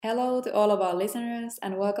Hello to all of our listeners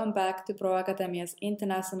and welcome back to Pro Academia's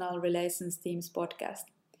International Relations Teams podcast.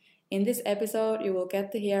 In this episode, you will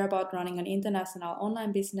get to hear about running an international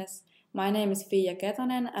online business. My name is Fia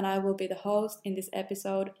Ketonen and I will be the host in this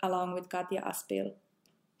episode along with Katja Aspil.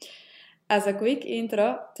 As a quick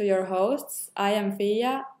intro to your hosts, I am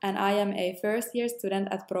Fia and I am a first-year student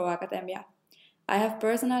at Pro Academia. I have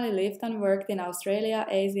personally lived and worked in Australia,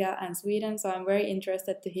 Asia, and Sweden, so I'm very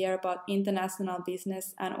interested to hear about international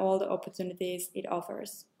business and all the opportunities it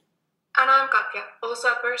offers. And I'm Katja, also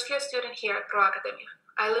a first-year student here at Pro Academia.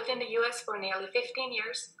 I lived in the US for nearly 15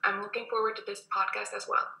 years. I'm looking forward to this podcast as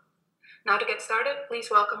well. Now to get started,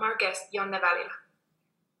 please welcome our guest, Jonne Välilä.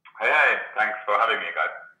 Hey, thanks for having me,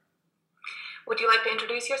 guys. Would you like to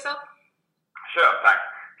introduce yourself? Sure, thanks.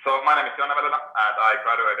 So my name is Jonne Välilä and I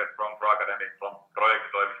graduated from Pro Academy from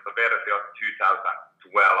Projektitoimisto versio 2012.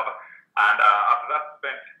 And after that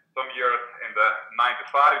spent some years in the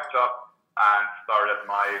 9-to-5 job and started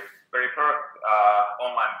my very first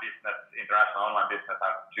international online business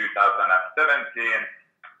in 2017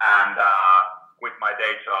 and quit my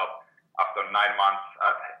day job after 9 months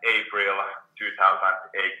at April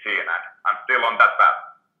 2018 and I'm still on that path.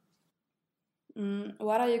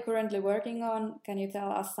 What are you currently working on? Can you tell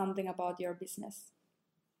us something about your business?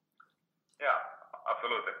 Yeah,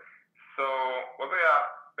 absolutely. So what we are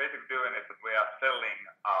basically doing is that we are selling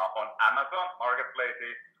on Amazon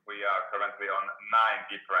marketplaces. We are currently on 9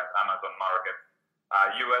 different Amazon markets.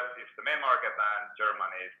 US is the main market and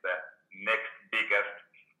Germany is the next biggest.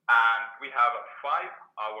 And we have 5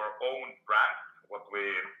 our own brands, what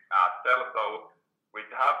we sell. So we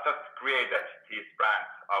have just created these brands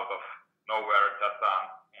out of nowhere, just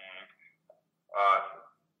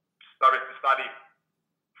started to study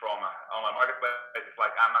from online marketplaces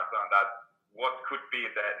like Amazon that what could be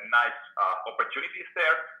the nice opportunities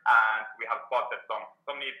there, and we have spotted some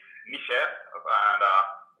niches and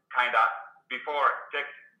kind of before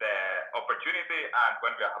checked the opportunity, and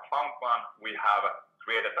when we have found one, we have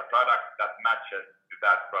created a product that matches to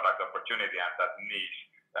that product opportunity and that niche,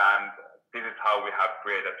 and this is how we have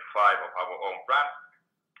created 5 of our own brands.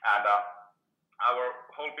 And our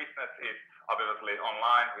whole business is obviously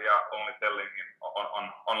online. We are only selling on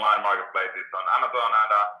online marketplaces on Amazon,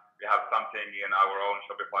 and we have something in our own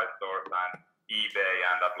Shopify stores and eBay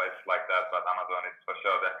and places like that. But Amazon is for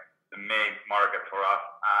sure the main market for us.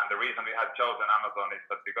 And the reason we have chosen Amazon is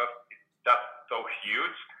that because it's just so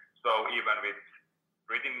huge. So even with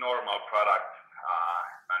pretty normal products,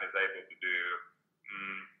 man is able to do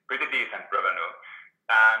pretty decent revenue.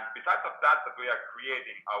 And besides of that we are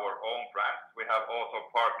creating our own brands, we have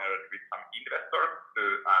also partnered with some investors to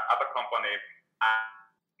other companies and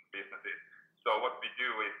businesses. So what we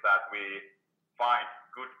do is that we find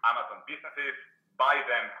good Amazon businesses, buy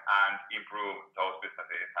them, and improve those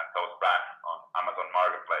businesses and those brands on Amazon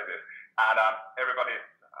marketplaces. And everybody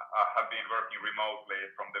have been working remotely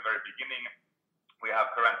from the very beginning. We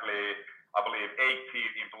have currently, I believe,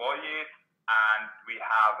 18 employees. And we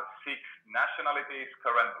have 6 nationalities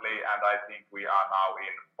currently, and I think we are now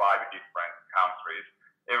in 5 different countries.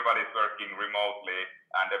 Everybody's working remotely,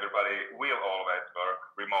 and everybody will always work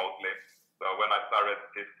remotely. So when I started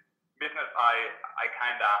this business, I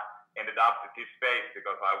kind of ended up at this space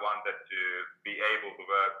because I wanted to be able to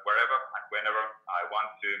work wherever and whenever I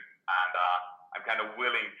want to, and I'm kind of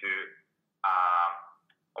willing to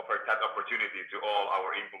offer that opportunity to all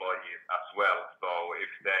our employees as well. So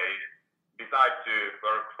if they decide to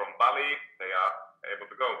work from Bali, they are able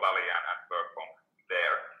to go Bali and work from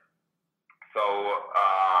there. So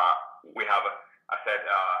we have, I said,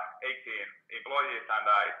 18 employees, and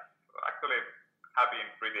I actually have been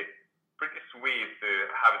pretty sweet to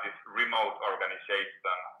have this remote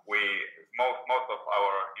organization. Most of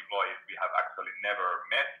our employees we have actually never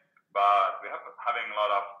met, but we have having a lot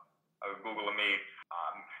of Google Meet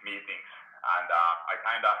meetings. And I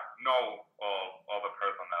kind of know all the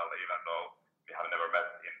personnel, even though we have never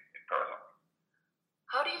met in person.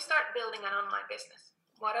 How do you start building an online business?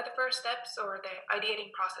 What are the first steps or the ideating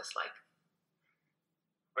process like?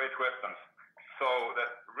 Great questions. So the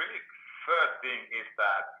really first thing is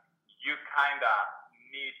that you kind of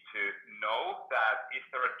need to know that is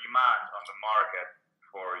there a demand on the market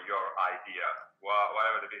for your idea,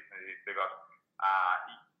 whatever the business is, because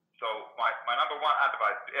so my number one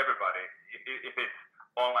advice to everybody, if it's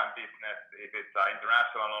online business, if it's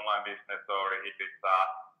international online business, or if it's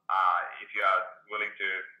if you are willing to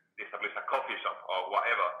establish a coffee shop or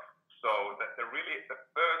whatever. So the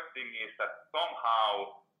first thing is that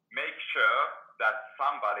somehow make sure that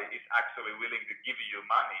somebody is actually willing to give you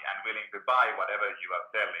money and willing to buy whatever you are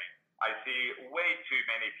selling. I see way too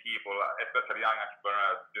many people, especially young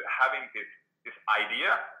entrepreneurs, having this idea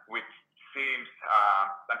which seems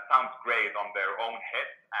and sounds great on their own head,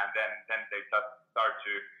 and then they just start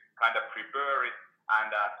to kind of prepare it and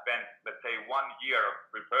spend, let's say, 1 year of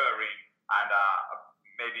preparing and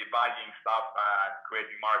maybe buying stuff and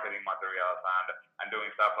creating marketing materials and doing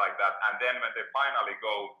stuff like that. And then when they finally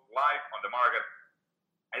go live on the market,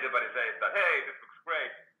 everybody says that, hey, this looks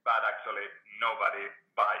great, but actually nobody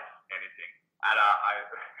buys anything. And I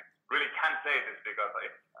really can't say this because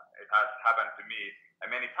it has happened to me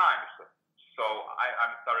many times. So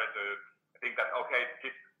I'm started to think that, okay,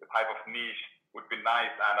 this type of niche would be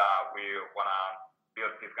nice, and we want to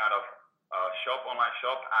build this kind of online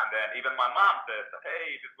shop. And then even my mom says,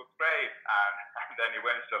 hey, this looks great. And then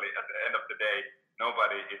eventually, at the end of the day,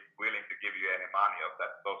 nobody is willing to give you any money of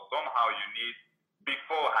that. So somehow you need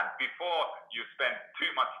beforehand, before you spend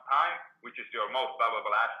too much time, which is your most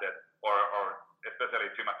valuable asset, or especially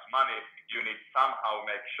too much money, you need somehow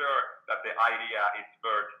make sure that the idea is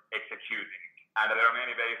worth executing. And there are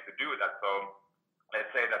many ways to do that. So let's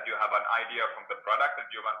say that you have an idea from the product and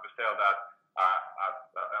you want to sell that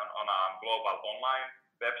on a global online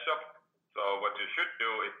web shop. So what you should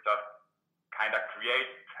do is just kind of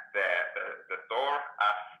create the store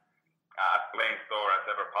as plain store as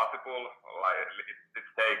ever possible. Like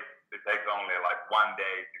it takes only like 1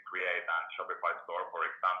 day to create a Shopify store, for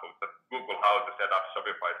example. Just Google how to set up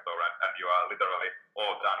Shopify store, and you are literally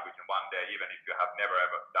all done within 1 day, even if you have never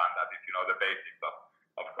ever done that, if you know the basics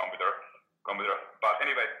of computer. But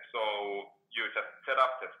anyway, so you just set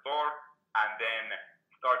up the store and then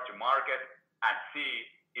start to market and see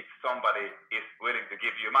if somebody is willing to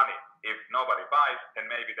give you money. If nobody buys, then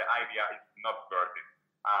maybe the idea is not worth it.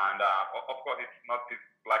 And of course, it's not this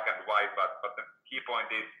black and white, but the key point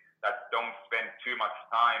is that don't spend too much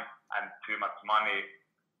time and too much money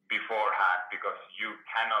beforehand, because you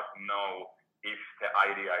cannot know if the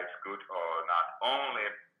idea is good or not. Only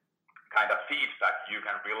kind of feedback you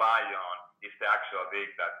can rely on is the actual thing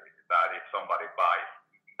that if somebody buys.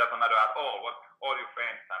 It doesn't matter at all what all your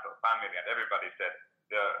friends and family and everybody said.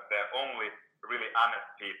 The only really honest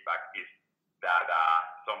feedback is that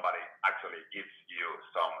somebody actually gives you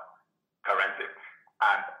some currency.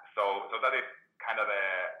 And so that is kind of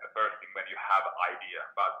the first thing when you have an idea.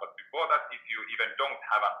 But before that, if you even don't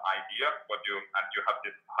have an idea, and you have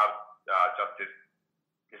just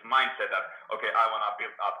this mindset that, okay, I want to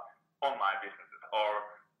build up online businesses or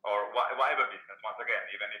whatever business, once again,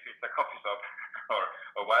 even if it's a coffee shop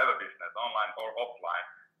or whatever business, online or offline.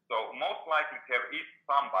 So most likely there is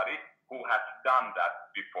somebody who has done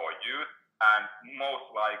that before you, and most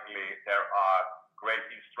likely there are great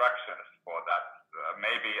instructions for that.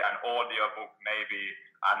 Maybe an audio book, maybe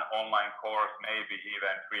an online course, maybe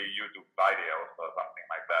even 3 YouTube videos or something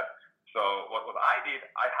like that. So what I did,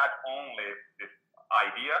 I had only this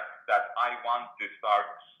idea that I want to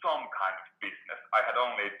start some kind of business. I had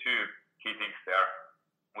only 2 key things there,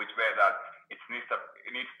 which were that it needs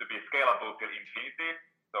to be scalable till infinity.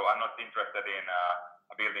 So I'm not interested in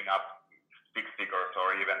building up 6 figures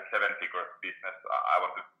or even 7 figures business. I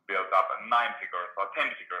want to build up a 9 figures or 10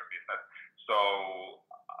 figures business. So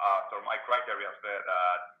my criteria were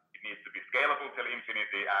that it needs to be scalable till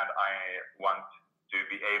infinity, and I want to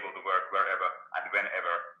be able to work wherever and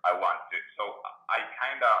whenever I want to. So I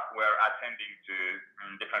kind of were attending to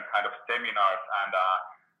different kind of seminars, and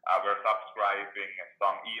were subscribing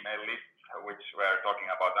some email lists which were talking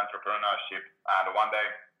about entrepreneurship. And one day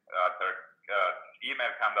the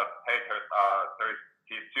email came that, hey, there is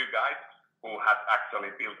these 2 guys who have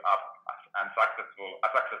actually built up a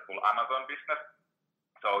successful Amazon business.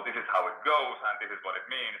 So this is how it goes, and this is what it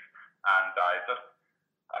means. And I just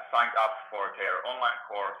signed up for their online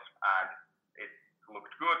course, and it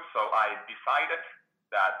looked good. So I decided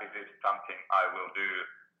that this is something I will do,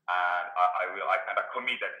 and I kind of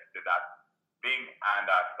committed to that thing, and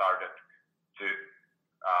I started to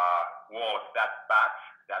walk that path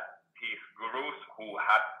that these gurus who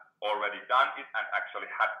had already done it and actually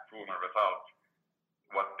had proven results,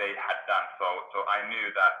 what they had done. So I knew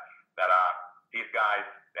that these guys,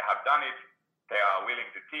 they have done it, they are willing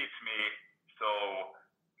to teach me. So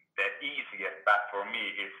the easiest path for me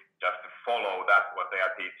is just to follow that what they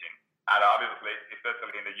are teaching. And obviously,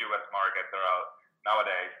 especially in the US market, there are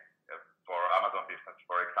nowadays, for Amazon business,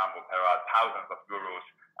 for example, there are thousands of gurus,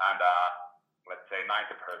 and let's say 90%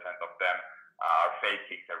 of them are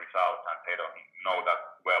faking the results, and they don't know that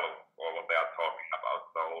well or what they are talking about.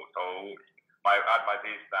 So my advice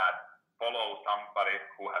is that follow somebody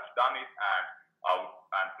who has done it and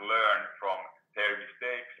learn from their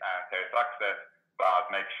mistakes and their success,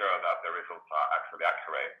 but make sure that the results are actually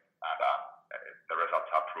accurate. and the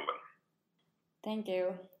results are proven. Thank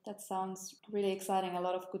you. That sounds really exciting. A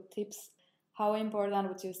lot of good tips. How important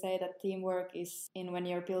would you say that teamwork is in when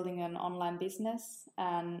you're building an online business?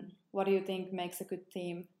 And what do you think makes a good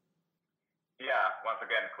team? Yeah, once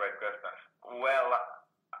again, great questions. Well,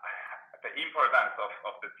 the importance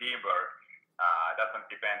of the teamwork doesn't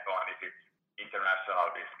depend on if it's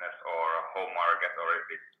international business or home market or if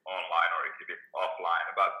it's online or if it's offline.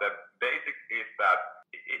 But the basic is that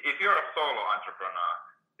if you're a solo entrepreneur,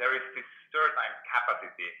 there is this certain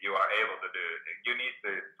capacity you are able to do. You need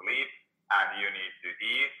to sleep and you need to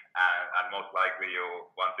eat, and most likely you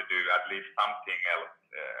want to do at least something else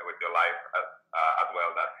with your life as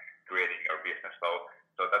well, that creating your business.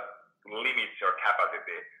 So that limits your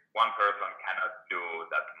capacity. One person cannot do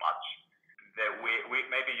that much.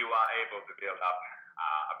 Maybe you are able to build up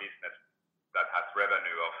a business that has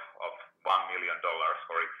revenue of $1 million,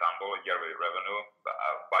 for example, yearly revenue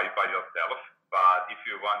by yourself. But if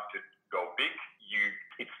you want to go big,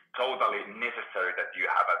 it's totally necessary that you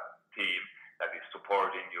have a team that is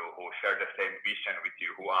supporting you, who share the same vision with you,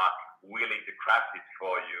 who are willing to craft it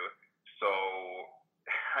for you. So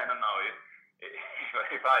I don't know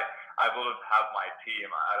if I wouldn't have my team,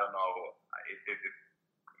 I don't know,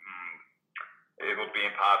 it would be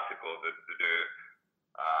impossible to do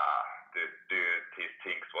these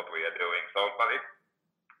things what we are doing. So, but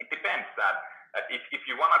it depends that if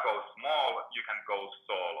you want to go small, you can go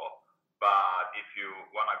solo. But if you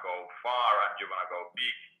want to go far and you want to go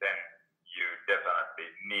big, then you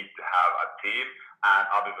definitely need to have a team, and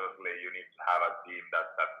obviously you need to have a team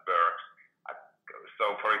that works.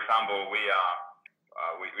 So, for example, we are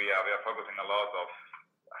focusing a lot of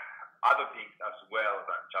other things as well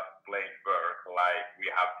than just plain work. Like we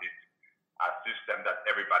have this system that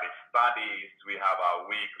everybody studies. We have our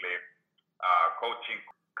weekly coaching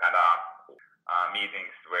kind of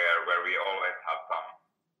meetings where we always have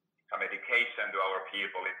some education to our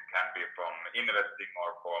people. It can be from investing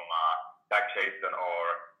or from taxation or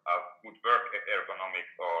good work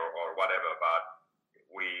ergonomics or whatever. But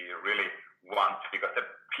we really want, because the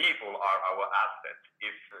people are our assets.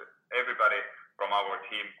 If everybody from our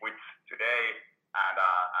team quits today and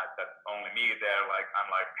that's only me there, I'm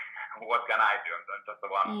like, what can I do? I'm just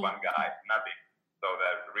one guy, nothing. So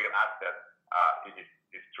the real asset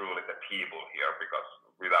is truly the people here, because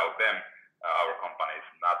without them, our company is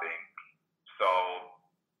nothing. So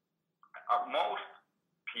most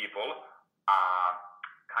people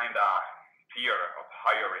kind of fear of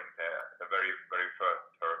hiring the very, very first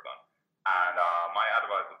person. And my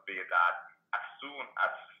advice would be that as soon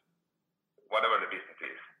as, whatever the business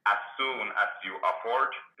is, as soon as you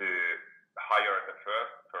afford to hire the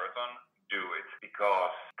first person, do it.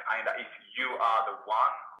 Because kind of if you are the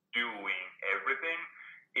one doing everything,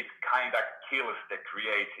 it kind of kills the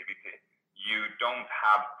creativity. You don't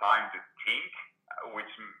have time to think,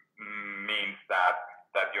 which means that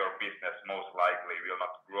your business most likely will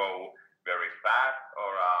not grow very fast,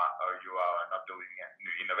 or you are not doing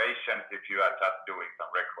new innovations if you are just doing some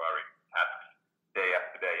recurring tasks day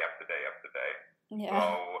after day after day after day. Yeah.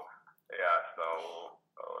 So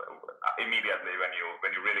immediately when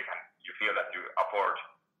you really can, you feel that you afford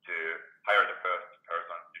to hire the first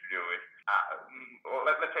person to do it.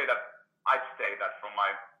 Let's say that I'd say that from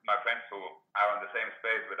my friends who are on the same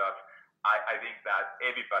space with us, I think that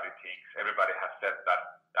everybody has said that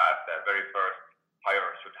the very first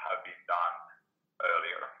hire should have been done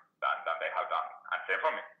earlier than they have done. And same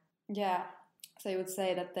for me. Yeah. So you would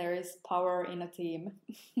say that there is power in a team.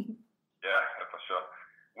 Yeah, for sure.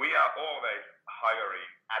 We are always hiring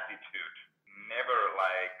attitude, never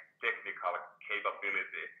like technical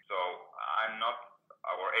capability. So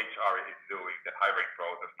our HR is doing the hiring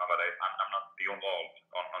process nowadays. I'm not involved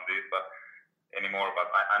on this anymore,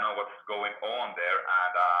 but I know what's going on there,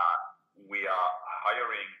 and we are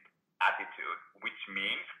hiring attitude, which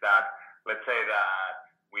means that, let's say that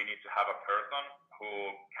we need to have a person who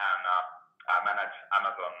can manage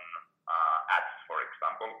Amazon ads, for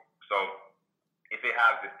example. So if we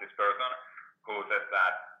have this person who says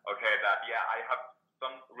that, okay, I have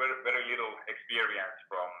some very little experience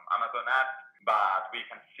from Amazon ads, but we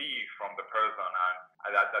can see from the person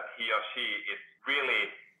and that he or she is really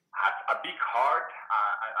has a big heart,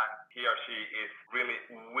 and he or she is really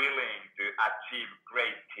willing to achieve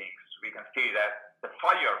great things. We can see that the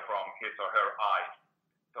fire from his or her eyes.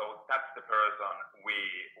 So that's the person we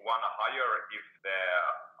want to hire. If the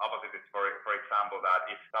opposite is, for example, that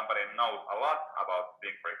if somebody knows a lot about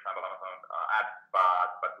things, for example, Amazon ads,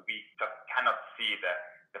 but we just cannot see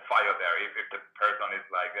the fire there. If the person is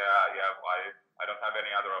like, I don't have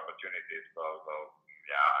any other opportunities, so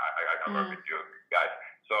yeah, I can work with you guys.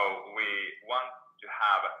 So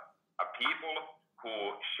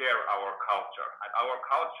share our culture, and our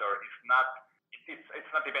culture is not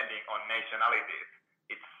depending on nationalities.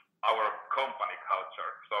 It's our company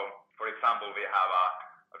culture. So, for example, we have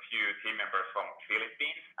a few team members from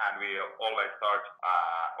Philippines, and we always start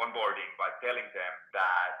onboarding by telling them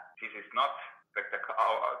that this is not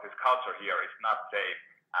this culture here is not same.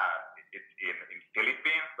 It's in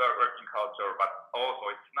Philippines working culture, but also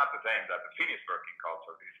it's not the same that the Finnish working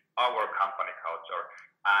culture. This is our company culture,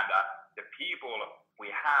 and the people we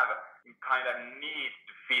have kind of need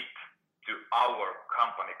to fit to our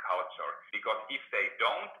company culture, because if they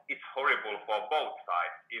don't, it's horrible for both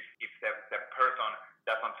sides. If the person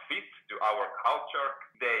doesn't fit to our culture,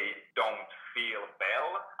 they don't feel well,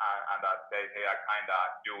 and that they are kind of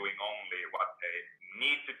doing only what they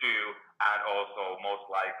need to do, and also most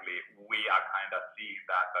likely we are kind of seeing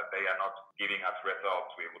that they are not giving us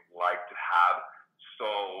results we would like to have. So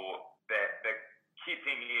the key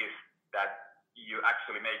thing is that you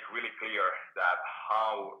actually make really clear that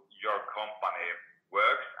how your company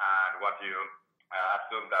works and what you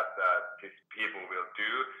assume that these people will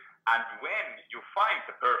do. And when you find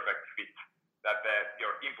the perfect fit, that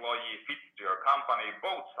your employee fits to your company,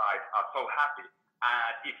 both sides are so happy.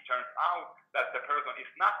 And if it turns out that the person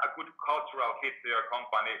is not a good cultural fit to your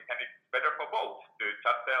company, then it's better for both to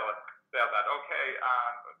just tell that, okay,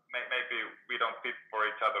 maybe we don't fit for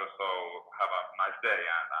each other, so have a nice day,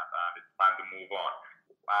 and it's time to move on.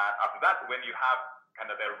 After that, when you have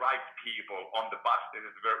kind of the right people on the bus, this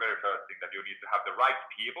is the very, very first thing, that you need to have the right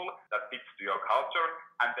people that fits to your culture.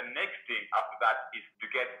 And the next thing after that is to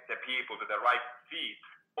get the people to the right seats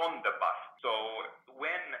on the bus. So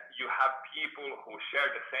when you have people who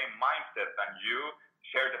share the same mindset than you,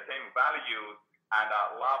 share the same values, and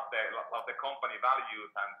love the company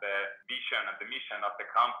values and the vision and the mission of the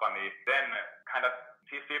company, then kind of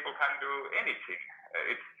these people can do anything.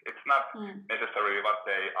 It's not necessarily what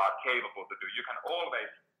they are capable to do. You can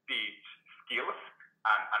always teach skills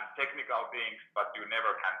and technical things, but you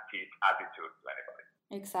never can teach attitude to anybody.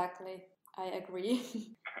 Exactly, I agree.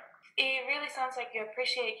 It really sounds like you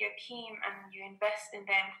appreciate your team and you invest in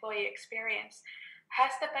the employee experience.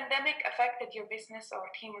 Has the pandemic affected your business or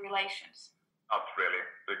team relations? Not really,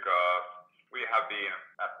 because we have been,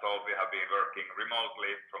 as told, we have been working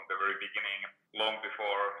remotely from the very beginning, long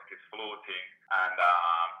before this flu thing. And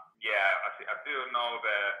I still know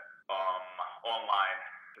the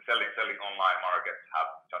selling online markets have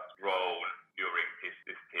just grown during this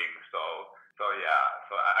thing. So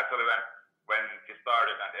actually when it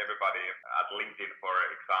started and everybody at LinkedIn, for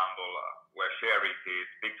example, were sharing these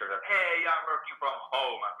pictures that, hey, I'm working from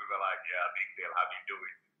home, and we were like, yeah, big deal, have been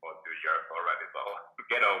doing for 2 years already, so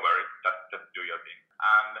get over it, just do your thing.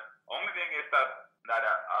 And only thing is that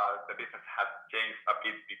the business has changed a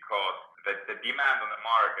bit because the demand on the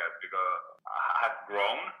market has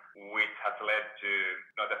grown, which has led to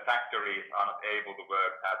the factories are not able to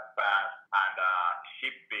work as fast, and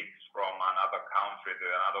shipping from another country to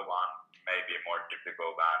another one may be more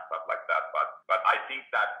difficult and stuff like that. But I think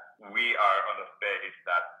that we are on a stage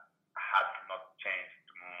that has not changed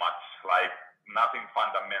much, like nothing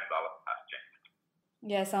fundamental has changed.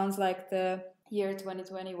 Yeah, sounds like the year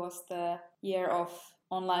 2020 was the year of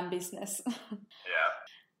online business.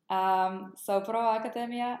 Yeah. So Pro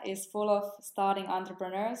Academia is full of starting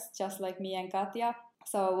entrepreneurs, just like me and Katja.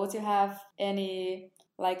 So would you have any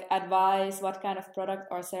advice, what kind of product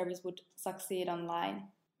or service would succeed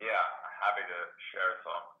online? Yeah, happy to share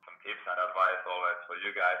some tips and advice always for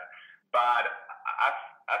you guys. But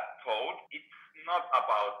as told, it's not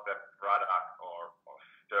about the product or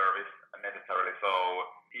service necessarily. So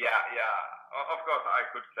of course I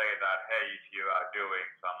could say that, hey, if you are doing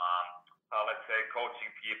some let's say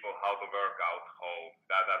coaching people how to work out home,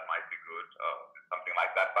 that might be good, something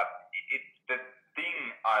like that. But the thing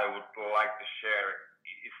I would like to share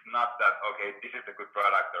is not that, okay, this is a good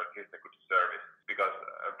product or this is a good service, because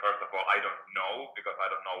first of all, I don't know, because I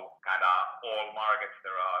don't know kind of all markets.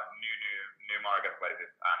 There are new marketplaces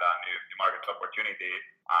and new market opportunities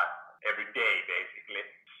every day, basically.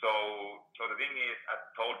 So the thing is, as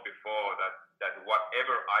told before, that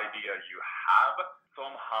whatever idea you have,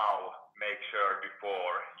 somehow make sure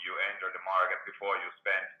before you enter the market, before you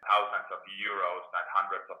spend thousands of euros and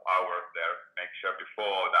hundreds of hours there, make sure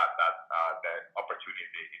before that the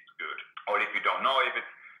opportunity is good. Or if you don't know if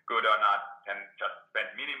it's good or not, then just spend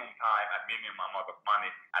minimum time and minimum amount of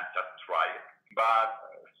money and just try it. But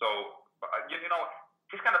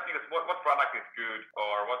this kind of thing is what product is good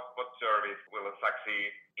or what service will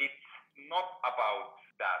succeed. It's not about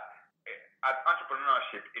that. At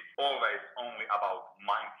entrepreneurship, it's always only about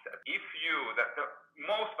mindset. The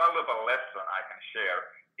most valuable lesson I can share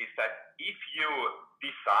is that if you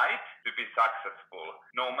decide to be successful,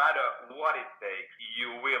 no matter what it takes,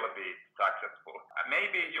 you will be successful.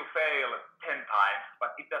 Maybe you fail 10 times,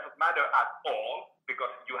 but it doesn't matter at all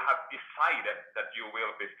because you have decided that you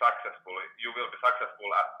will be successful. You will be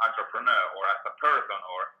successful as an entrepreneur or as a person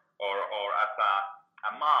or as a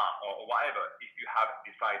mom or whatever. If you have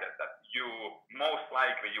decided that you most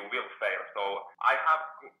likely you will fail. So I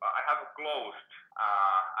have closed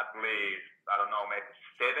at least, I don't know, maybe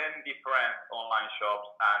 7 different online shops,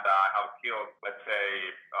 and I have killed, let's say,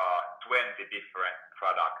 20 different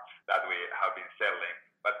products that we have been selling.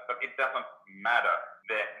 But it doesn't matter.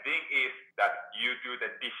 The thing is that you do the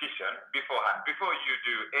decision beforehand. Before you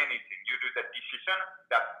do anything, you do the decision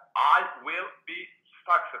that I will be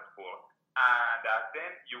successful. And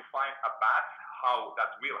then you find a path how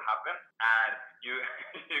that will happen, and you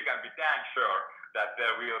can be damn sure that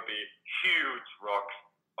there will be huge rocks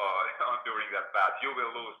during that path. You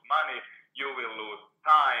will lose money, you will lose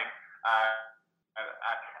time,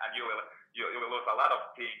 and you will lose a lot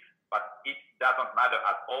of things. But it doesn't matter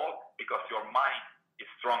at all because your mind is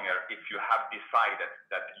stronger if you have decided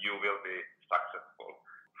that you will be successful.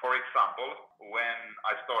 For example, when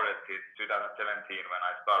I started this 2017, when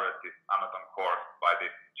I started this Amazon course by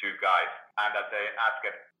these 2 guys, and that they asked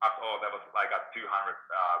us all, there was like 200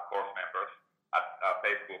 course members at a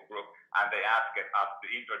Facebook group, and they asked us to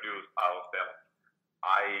introduce ourselves.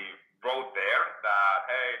 I wrote there that,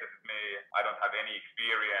 hey, this is me, I don't have any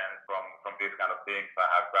experience from these kind of things, I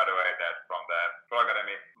have graduated from the Pro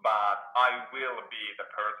Academy, but I will be the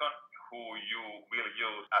person who you will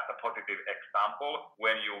use as a positive example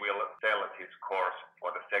when you will sell his course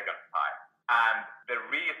for the second time. And the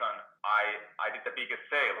reason I did the biggest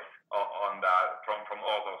sales from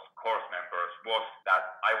all those course members was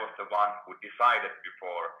that I was the one who decided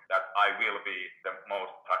before that I will be the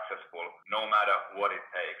most successful no matter what it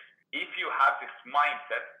takes. If you have this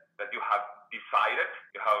mindset that you have decided,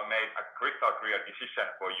 you have made a crystal clear decision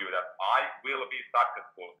for you that I will be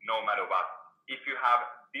successful no matter what. If you have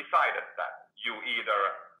decided that, you either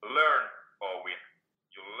learn or win.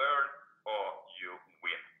 You learn or you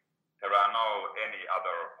win. There are no any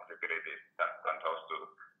other possibilities than those two.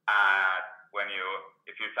 And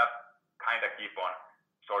if you just kind of keep on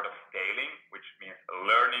sort of scaling, which means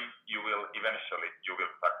learning, you will be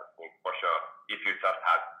successful for sure. If you just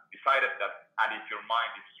have decided that, and if your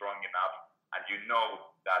mind is strong enough, and you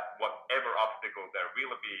know that whatever obstacle there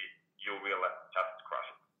will be, you will just crush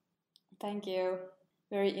it. Thank you.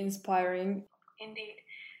 Very inspiring. Indeed.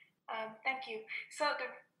 Thank you. So to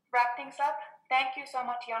wrap things up, thank you so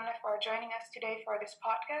much, Jonne, for joining us today for this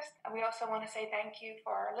podcast. And we also want to say thank you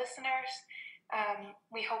for our listeners.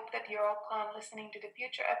 We hope that you're all plan listening to the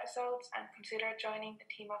future episodes and consider joining the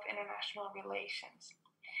team of international relations.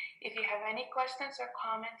 If you have any questions or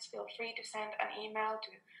comments, feel free to send an email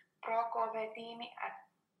to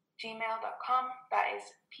prokvtiimi@gmail.com. That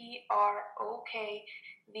is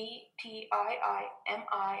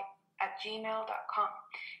prokvtiimi@gmail.com.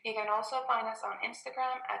 You can also find us on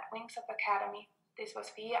Instagram at Wings Up Academy. This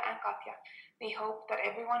was Pia and Katja. We hope that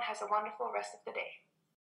everyone has a wonderful rest of the day.